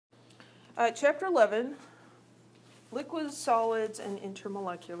Chapter 11, liquids, solids, and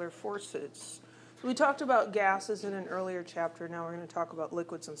intermolecular forces. So we talked about gases in an earlier chapter. Now we're going to talk about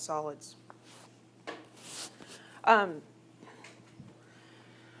liquids and solids.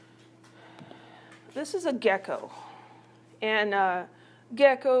 This is a gecko. And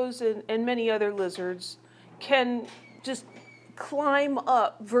geckos and many other lizards can just climb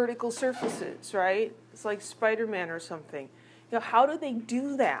up vertical surfaces, right? It's like Spider-Man or something. You know, how do they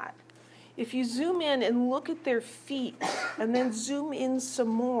do that? If you zoom in and look at their feet and then zoom in some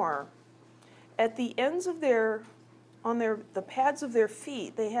more, at the ends of the pads of their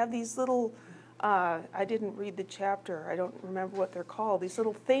feet, they have these little, I didn't read the chapter, I don't remember what they're called, these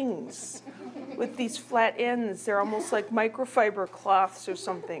little things with these flat ends. They're almost like microfiber cloths or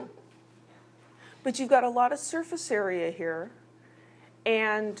something. But you've got a lot of surface area here,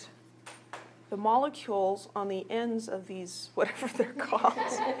 and the molecules on the ends of these, whatever they're called.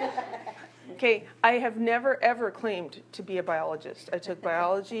 Okay, I have never, ever claimed to be a biologist. I took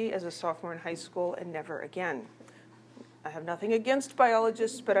biology as a sophomore in high school and never again. I have nothing against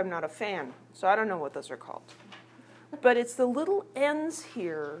biologists, but I'm not a fan, so I don't know what those are called. But it's the little ends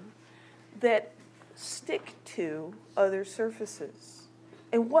here that stick to other surfaces.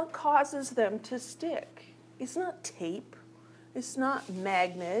 And what causes them to stick? It's not tape. It's not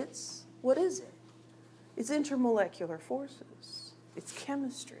magnets. What is it? It's intermolecular forces. It's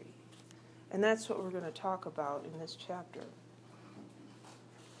chemistry. And that's what we're going to talk about in this chapter.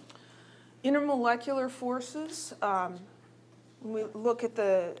 Intermolecular forces, when we look at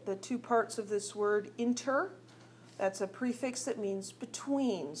the two parts of this word, inter, that's a prefix that means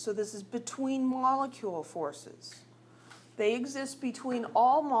between. So this is between molecule forces. They exist between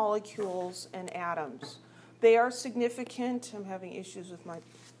all molecules and atoms. They are significant. I'm having issues with my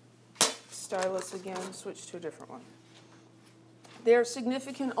stylus again. Switch to a different one. They are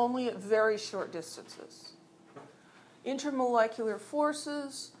significant only at very short distances. Intermolecular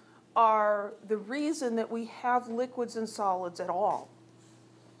forces are the reason that we have liquids and solids at all.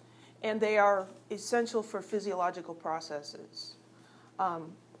 And they are essential for physiological processes.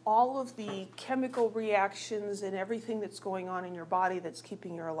 All of the chemical reactions and everything that's going on in your body that's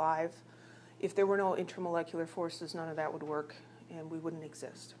keeping you alive, if there were no intermolecular forces, none of that would work and we wouldn't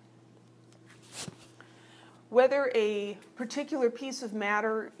exist. Whether a particular piece of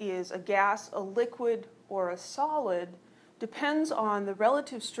matter is a gas, a liquid, or a solid depends on the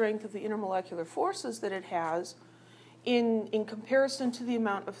relative strength of the intermolecular forces that it has in comparison to the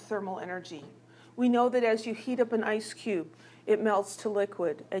amount of thermal energy. We know that as you heat up an ice cube, it melts to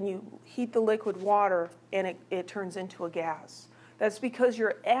liquid, and you heat the liquid water, and it turns into a gas. That's because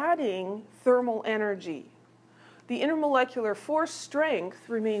you're adding thermal energy. The intermolecular force strength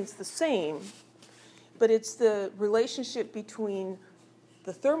remains the same, but it's the relationship between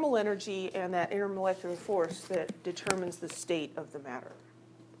the thermal energy and that intermolecular force that determines the state of the matter.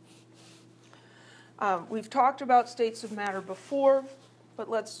 We've talked about states of matter before, but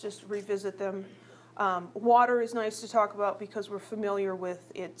let's just revisit them. Water is nice to talk about because we're familiar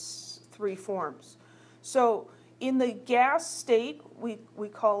with its three forms. So in the gas state, we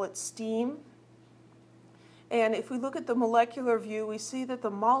call it steam. And if we look at the molecular view, we see that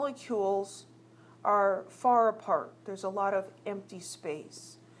the molecules are far apart. There's a lot of empty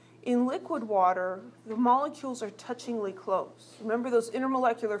space. In liquid water, the molecules are touchingly close. Remember, those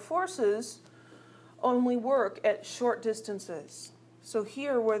intermolecular forces only work at short distances. So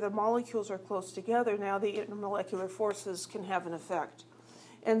here, where the molecules are close together, now the intermolecular forces can have an effect.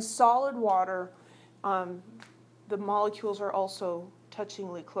 And solid water, the molecules are also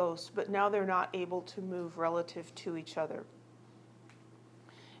touchingly close, but now they're not able to move relative to each other.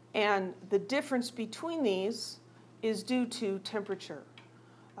 And the difference between these is due to temperature.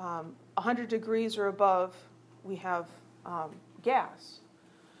 100 degrees or above, we have gas.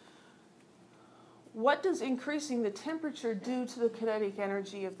 What does increasing the temperature do to the kinetic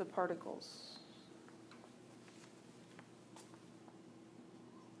energy of the particles?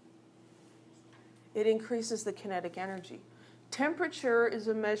 It increases the kinetic energy. Temperature is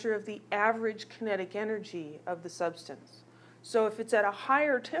a measure of the average kinetic energy of the substance. So if it's at a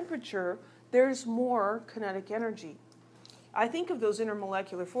higher temperature, there's more kinetic energy. I think of those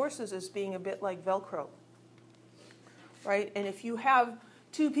intermolecular forces as being a bit like Velcro, right? And if you have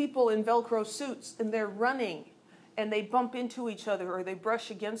two people in Velcro suits and they're running and they bump into each other or they brush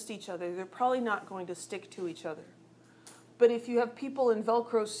against each other, they're probably not going to stick to each other. But if you have people in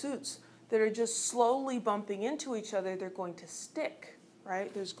Velcro suits that are just slowly bumping into each other, they're going to stick,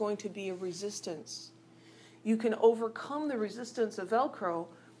 right? There's going to be a resistance. You can overcome the resistance of Velcro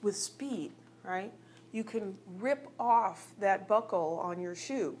with speed, right? You can rip off that buckle on your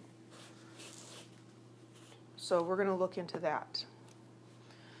shoe. So we're going to look into that.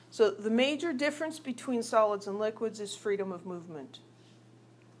 So the major difference between solids and liquids is freedom of movement.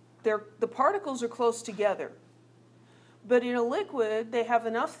 The particles are close together. But in a liquid, they have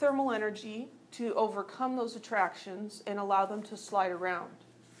enough thermal energy to overcome those attractions and allow them to slide around.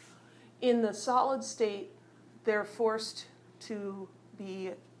 In the solid state, they're forced to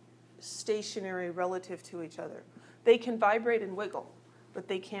be stationary relative to each other. They can vibrate and wiggle, but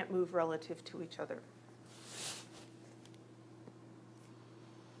they can't move relative to each other.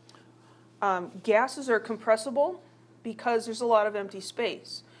 Gases are compressible because there's a lot of empty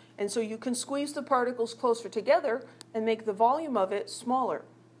space. And so you can squeeze the particles closer together and make the volume of it smaller.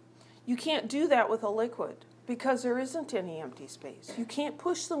 You can't do that with a liquid because there isn't any empty space. You can't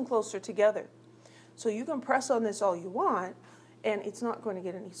push them closer together. So you can press on this all you want, and it's not going to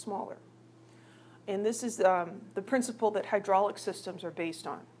get any smaller. And this is the principle that hydraulic systems are based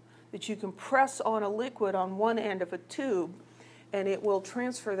on, that you can press on a liquid on one end of a tube, and it will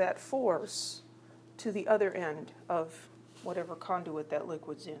transfer that force to the other end of whatever conduit that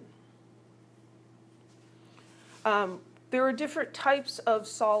liquid's in. There are different types of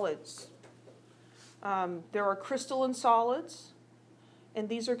solids. There are crystalline solids, and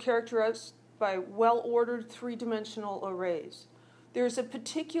these are characterized by well-ordered three-dimensional arrays. There's a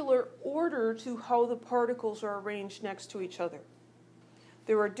particular order to how the particles are arranged next to each other.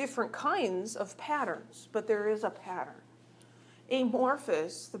 There are different kinds of patterns, but there is a pattern.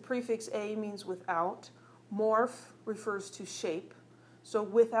 Amorphous, the prefix a means without. Morph refers to shape, so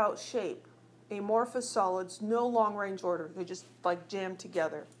without shape. Amorphous solids, no long-range order. They just like jam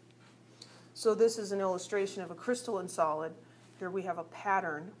together. So this is an illustration of a crystalline solid. Here we have a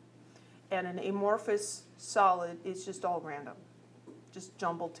pattern. And an amorphous solid is just all random, just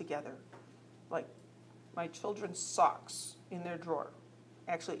jumbled together, like my children's socks in their drawer.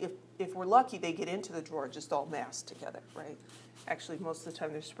 Actually, if we're lucky, they get into the drawer just all massed together, right? Actually, most of the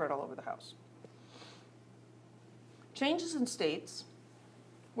time they're spread all over the house. Changes in states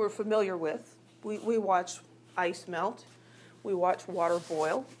we're familiar with. We watch ice melt. We watch water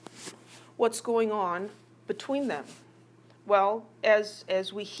boil. What's going on between them? Well,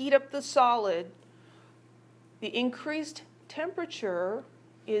 as we heat up the solid, the increased temperature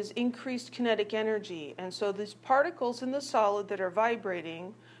is increased kinetic energy. And so these particles in the solid that are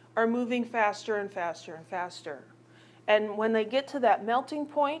vibrating are moving faster and faster and faster. And when they get to that melting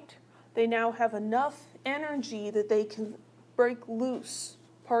point, they now have enough energy that they can break loose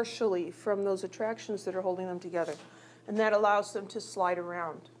partially from those attractions that are holding them together. And that allows them to slide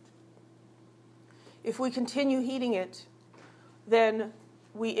around. If we continue heating it, then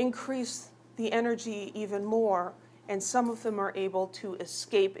we increase the energy even more, and some of them are able to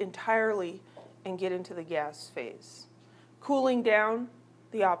escape entirely and get into the gas phase. Cooling down,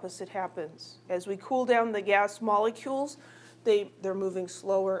 the opposite happens. As we cool down the gas molecules, they're moving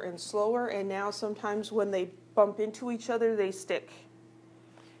slower and slower, and now sometimes when they bump into each other, they stick,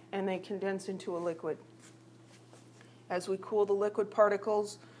 and they condense into a liquid. As we cool the liquid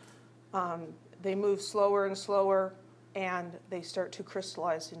particles, they move slower and slower, and they start to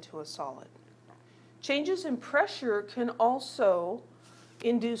crystallize into a solid. Changes in pressure can also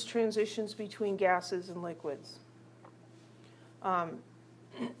induce transitions between gases and liquids.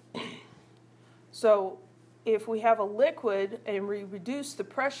 So if we have a liquid and we reduce the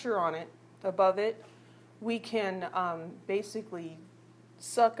pressure on it, above it, we can basically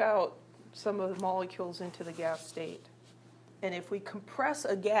suck out some of the molecules into the gas state. And if we compress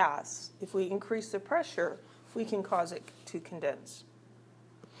a gas, if we increase the pressure, we can cause it to condense.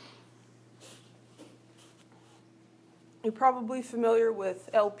 You're probably familiar with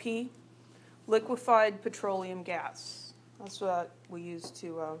LP, liquefied petroleum gas. That's what we use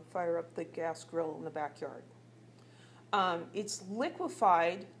to fire up the gas grill in the backyard. It's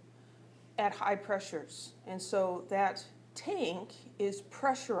liquefied at high pressures, and so that tank is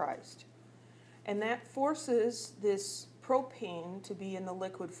pressurized, and that forces this propane to be in the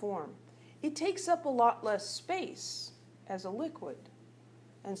liquid form. It takes up a lot less space as a liquid,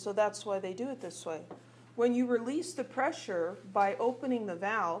 and so that's why they do it this way. When you release the pressure by opening the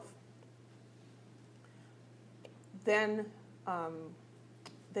valve, then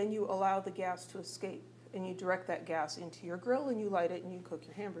you allow the gas to escape, and you direct that gas into your grill, and you light it, and you cook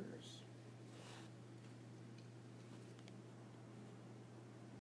your hamburgers.